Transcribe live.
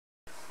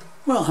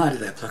Well, hi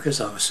there pluckers,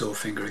 I have a sore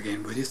finger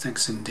again with you.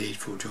 Thanks indeed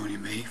for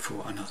joining me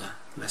for another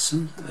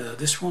lesson.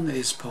 This one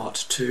is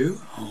part 2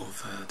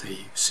 of the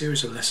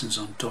series of lessons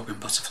on Dog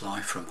and Butterfly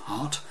from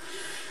Heart.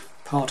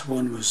 Part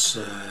 1 was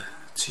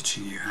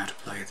teaching you how to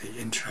play the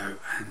intro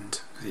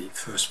and the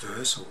first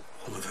verse, or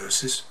all the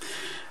verses.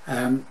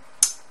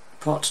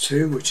 Part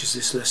 2, which is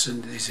this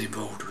lesson, is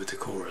involved with the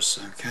chorus.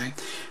 Okay,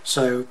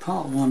 so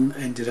part 1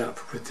 ended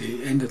up with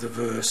the end of the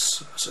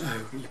verse, so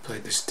you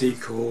played this D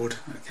chord,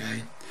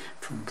 okay,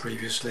 from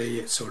previously.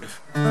 It's sort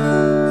of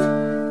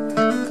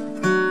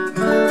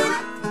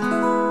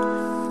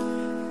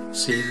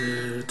see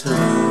the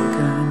dog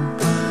and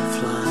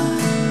butterfly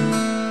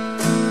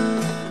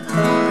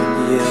in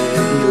the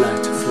air, he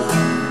liked to fly.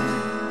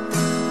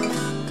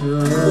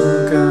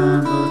 Dog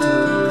and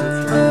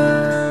butterfly,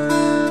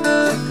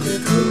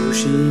 before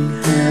she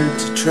had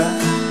to try,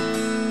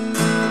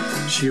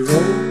 she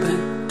rolled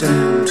back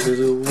down to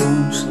the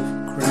warmth of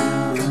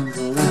ground.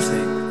 Well, I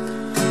think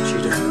she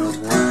don't know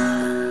why.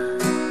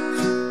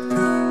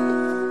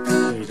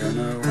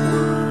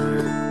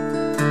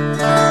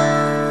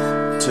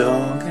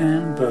 Dog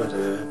and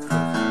butterfly.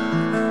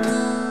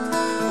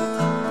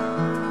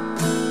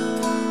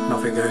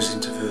 Off it goes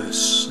into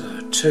verse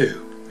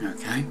 2.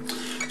 Okay,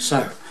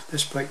 so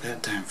let's break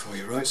that down for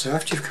you. Right, so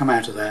after you've come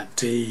out of that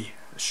D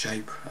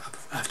shape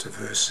after the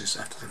verse,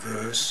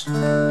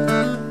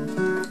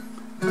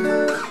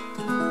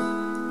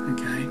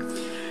 okay,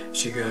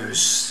 she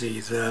goes see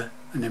the,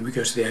 and then we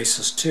go to the A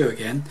sus2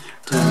 again.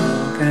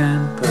 Dog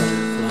and butterfly.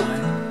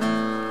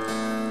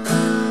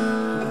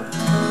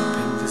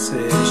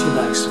 She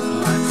likes to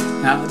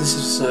fly. Now this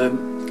is I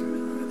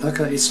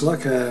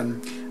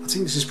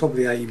think this is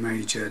probably A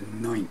major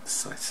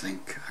 9th, I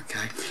think.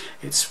 Okay,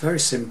 it's very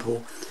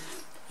simple.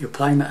 You're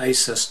playing the A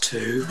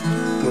sus2,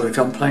 or if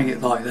I'm playing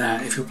it like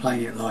that, if you're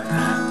playing it like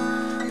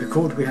that, the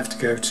chord we have to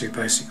go to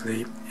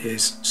basically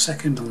is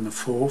 2nd on the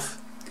 4th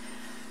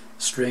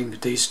string, the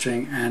D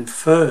string, and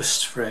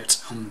 1st fret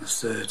on the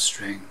 3rd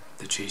string,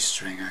 the G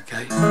string.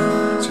 Okay,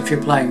 so if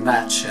you're playing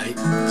that shape,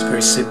 it's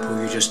very simple.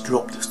 You just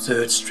drop the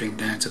 3rd string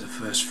down to the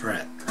 1st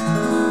fret.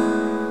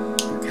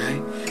 Okay,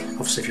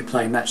 obviously if you're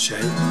playing that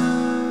shape,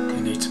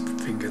 you need to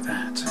finger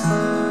that.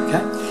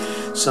 Okay,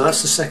 so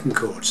that's the 2nd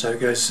chord. So it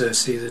goes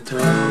see the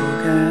dog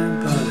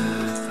and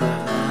butterfly,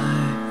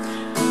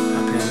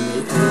 up in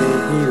the air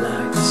he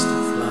likes to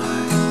fly.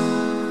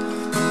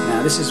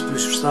 Now this is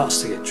which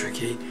starts to get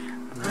tricky.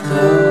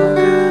 Dog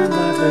and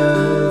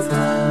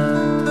butterfly.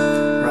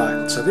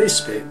 So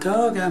this bit,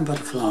 dog and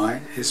butterfly,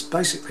 is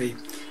basically,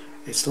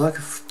 it's like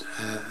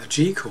a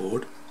G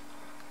chord.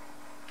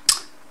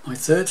 My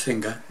 3rd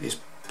finger is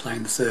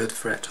playing the 3rd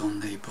fret on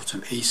the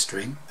bottom E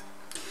string,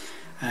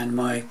 and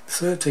my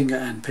 3rd finger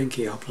and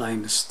pinky are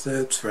playing the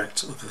 3rd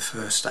fret of the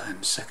 1st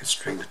and 2nd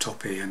string, the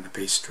top E and the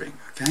B string.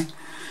 Okay,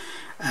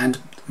 and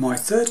my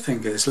 3rd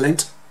finger is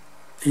leant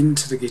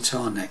into the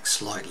guitar neck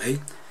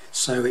slightly,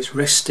 so it's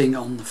resting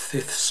on the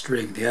 5th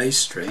string, the A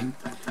string,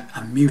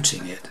 and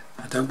muting it.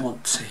 I don't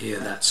want to hear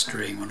that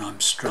string when I'm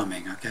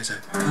strumming. Okay, so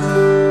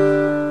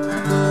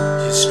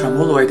you strum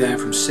all the way down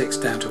from 6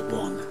 down to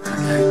 1.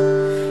 Okay,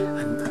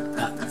 and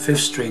that 5th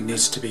string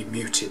needs to be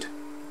muted.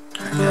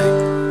 Okay,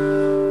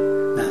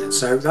 now,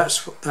 so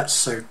that's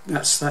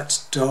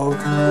dog.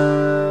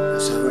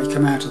 So we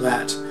come out of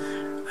that,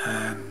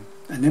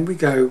 and then we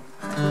go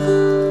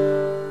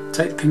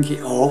take the pinky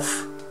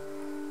off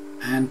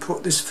and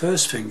put this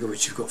 1st finger,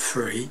 which you've got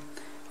free,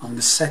 on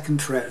the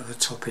 2nd fret of the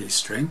top E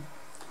string.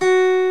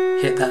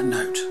 Hit that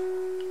note,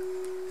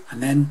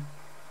 and then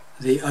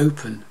the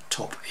open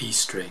top E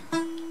string.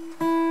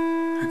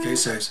 Okay,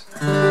 so it's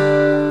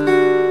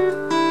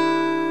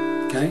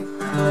okay.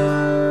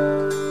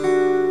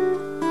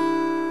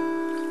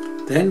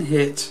 Then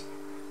hit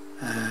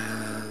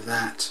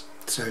that.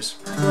 So it's,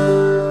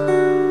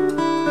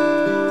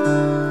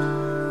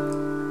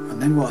 and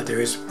then what I do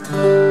is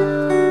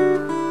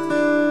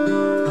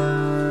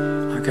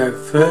I go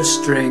 1st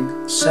string,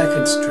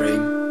 2nd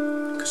string,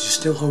 because you're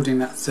still holding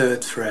that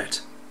 3rd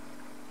fret.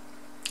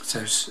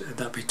 So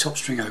that'll be top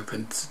string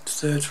open,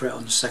 3rd fret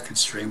on the 2nd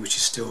string, which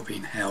is still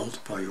being held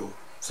by your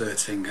 3rd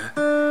finger.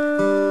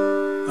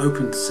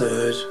 Open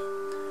 3rd,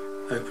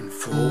 open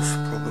 4th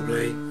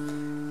probably.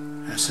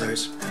 So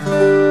it's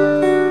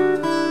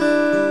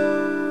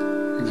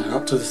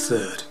up to the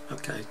 3rd.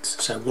 Okay,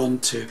 so 1,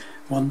 2,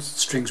 1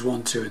 strings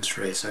 1, 2 and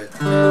 3. So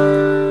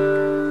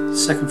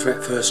 2nd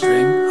fret 1st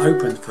string,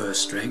 open 1st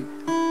string,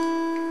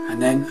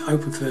 and then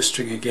open 1st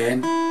string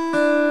again,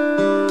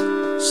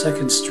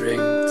 2nd string,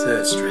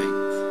 3rd string,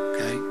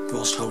 okay,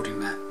 whilst holding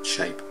that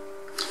shape.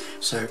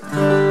 So,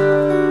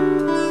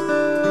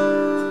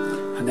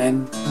 and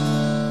then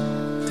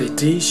the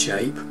D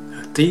shape,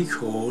 a D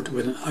chord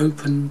with an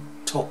open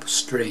top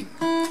string.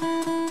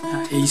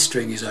 That E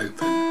string is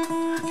open,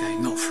 okay,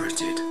 not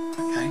fretted,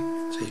 okay,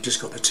 so you've just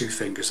got the 2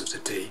 fingers of the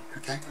D,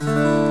 okay,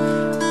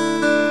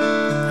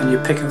 and you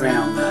pick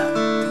around that,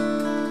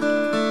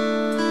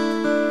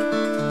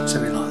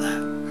 something like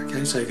that,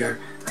 okay, so you go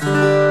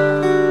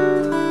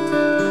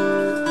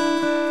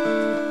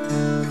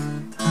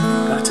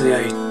to the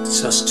A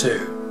sus2,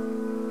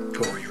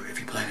 or if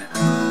you're playing it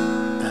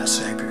that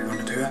shape, if you want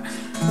to do that.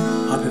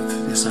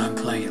 I'm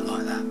playing it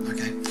like that.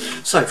 Okay,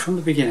 so from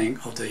the beginning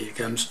of the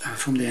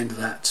from the end of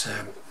that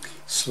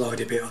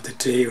slidey bit of the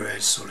D, where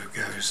it sort of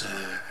goes,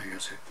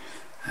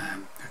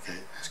 okay,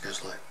 this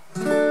goes like.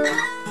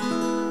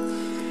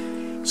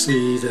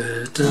 See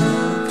the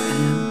dog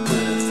and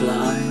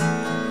butterfly,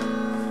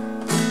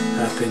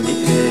 up in the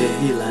air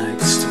he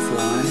likes to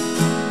fly.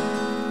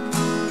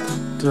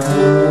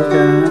 Dog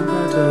and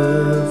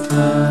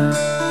butterfly,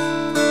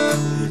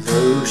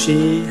 though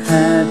she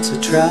had to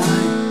try.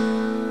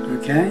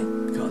 Okay,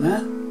 got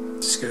that?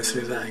 Just go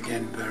through that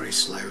again very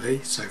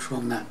slowly. So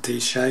from that D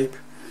shape,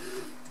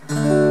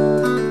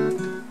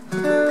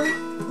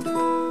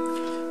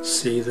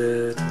 see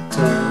the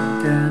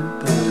dog and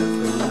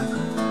butterfly,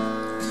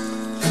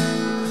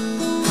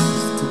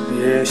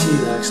 yeah, she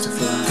likes to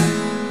fly.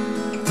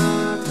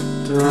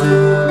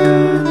 Dog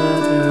and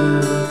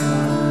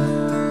butterfly,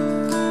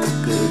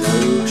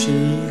 below she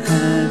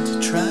had to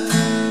try.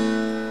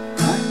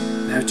 Right,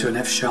 now to an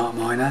F sharp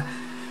minor.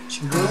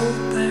 She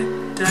rolled back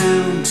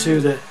down to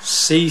the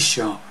C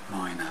sharp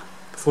minor,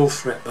 4th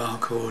fret bar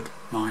chord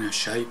minor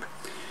shape,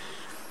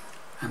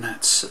 and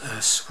that's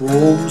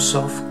warm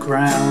soft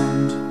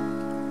ground.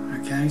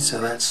 Okay, so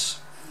that's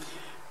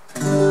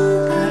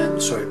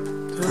sorry.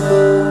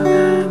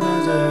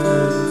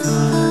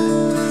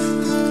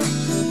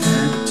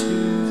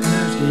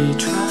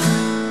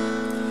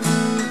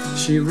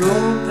 She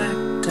rolled back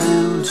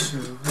down to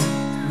the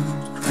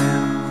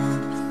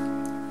ground,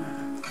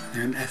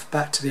 and F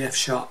back to the F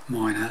sharp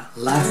minor,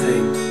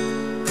 laughing.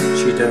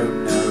 She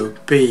don't know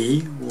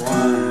B,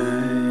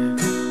 why?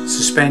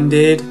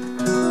 Suspended,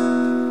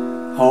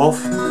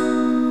 off.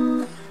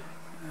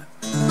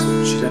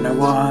 She don't know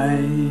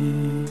why.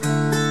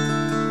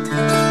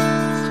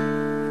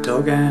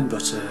 Dog and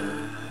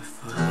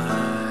butterfly,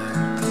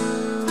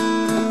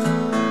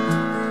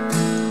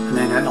 and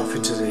then off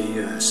into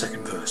the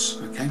second verse.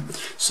 Okay,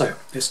 so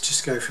let's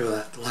just go through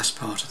that last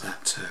part of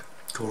that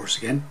chorus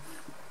again.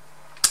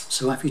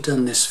 So after you've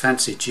done this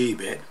fancy G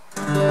bit,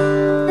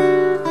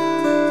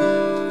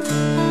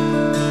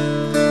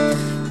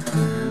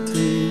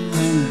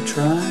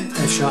 try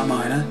F sharp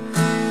minor.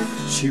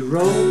 She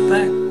rolled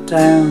back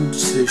down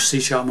to C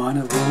sharp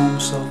minor, warm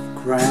soft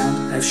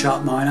ground, F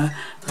sharp minor,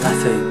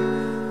 laughing.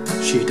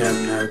 She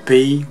don't know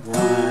B,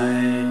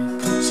 why?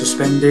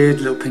 Suspended,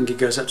 little pinky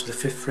goes up to the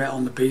 5th fret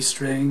on the B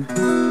string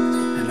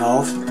and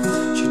off.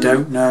 She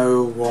don't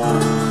know why.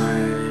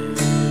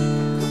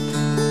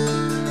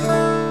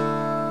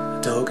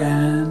 Dog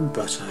and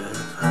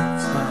butterfly.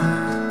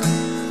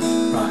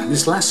 Right, and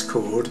this last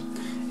chord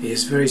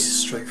is very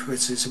straightforward.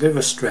 It's a bit of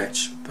a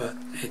stretch, but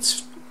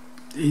it's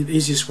the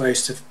easiest way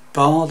is to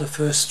bar the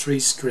first 3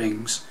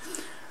 strings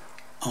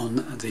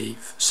on the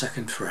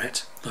 2nd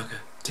fret, like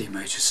a D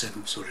major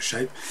 7th sort of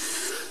shape,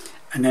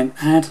 and then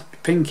add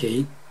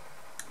pinky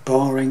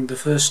barring the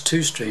first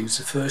 2 strings,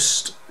 the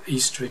first E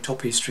string,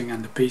 top E string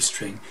and the B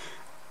string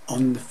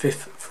on the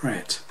 5th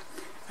fret,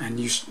 and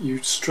you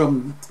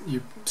strum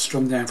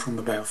down from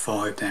about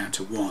 5 down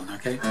to 1.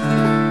 Okay,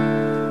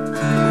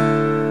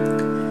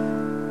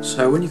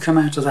 so when you come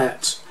out of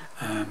that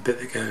bit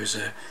that goes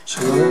she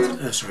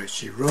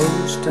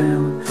rolls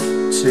down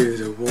to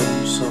the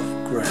warm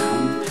soft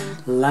ground,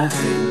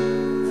 laughing.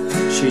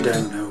 She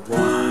don't know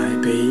why.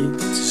 B,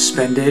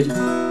 suspended,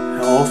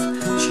 off.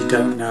 She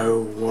don't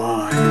know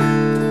why.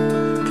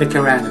 Pick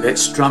around a bit,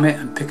 strum it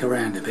and pick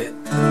around a bit,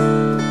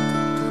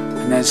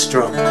 and then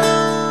strum.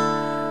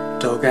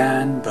 Dog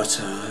and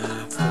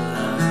butterfly.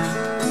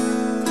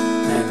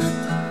 Then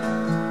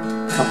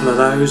a couple of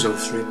those, or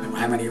 3,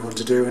 how many you want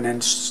to do, and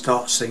then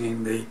start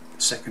singing the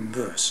second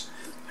verse.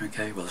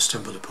 Okay, well, I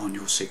stumbled upon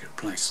your secret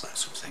place, that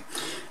sort of thing.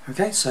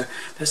 Okay, so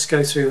let's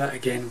go through that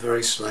again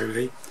very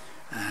slowly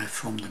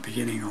from the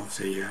beginning of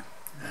the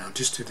I'll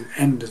just do the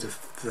end of the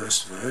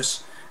first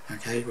verse,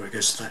 okay, where it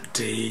goes to that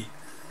D.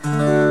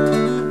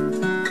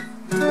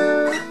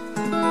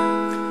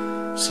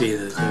 See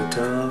the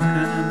dog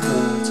and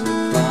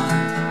butterfly,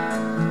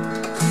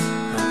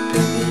 up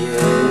in the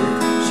air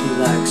she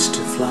likes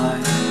to fly.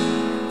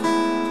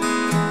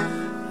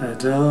 A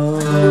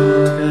dog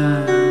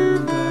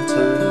and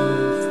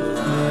butterfly,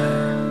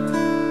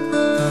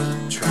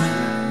 try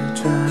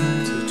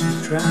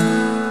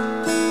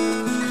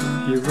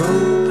you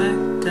roll back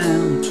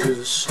down to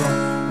the soft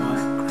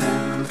white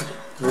ground,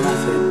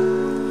 laughing.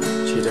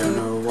 She don't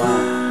know why.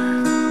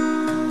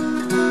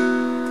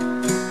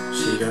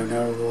 She don't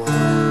know why.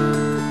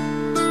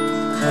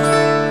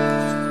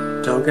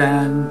 Dog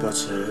and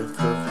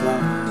butterfly.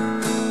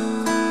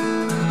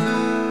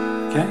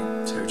 Okay,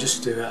 so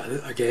just do that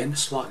again,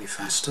 slightly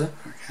faster.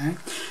 Okay,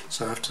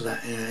 so after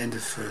that end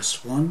of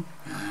verse 1.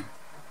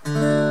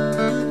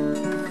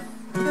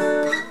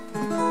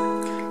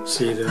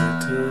 See the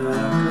dog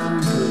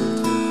and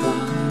butterfly,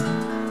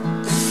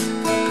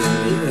 up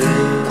in the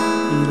air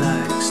he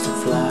likes to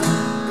fly.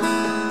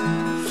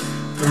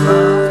 The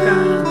dog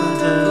and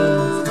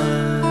butterfly,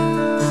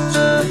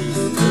 she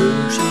knew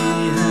she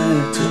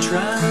had to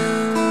try.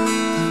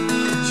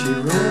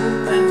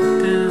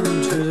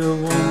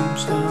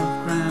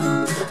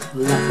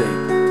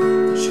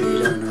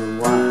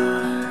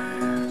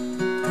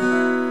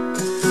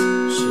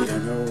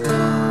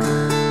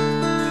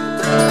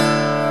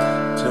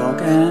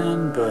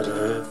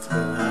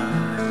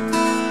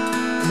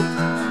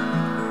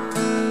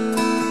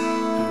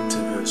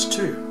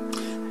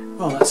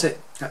 Well, that's it.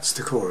 That's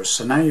the chorus.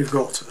 So now you've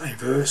got a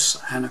verse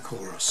and a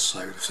chorus.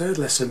 So the third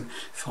lesson,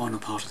 final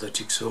part of the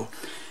jigsaw,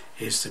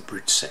 is the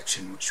bridge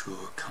section, which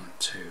we'll come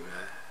to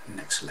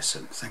next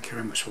lesson. Thank you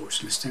very much for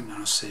watching and listening, and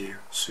I'll see you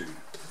soon.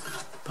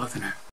 Bye for now.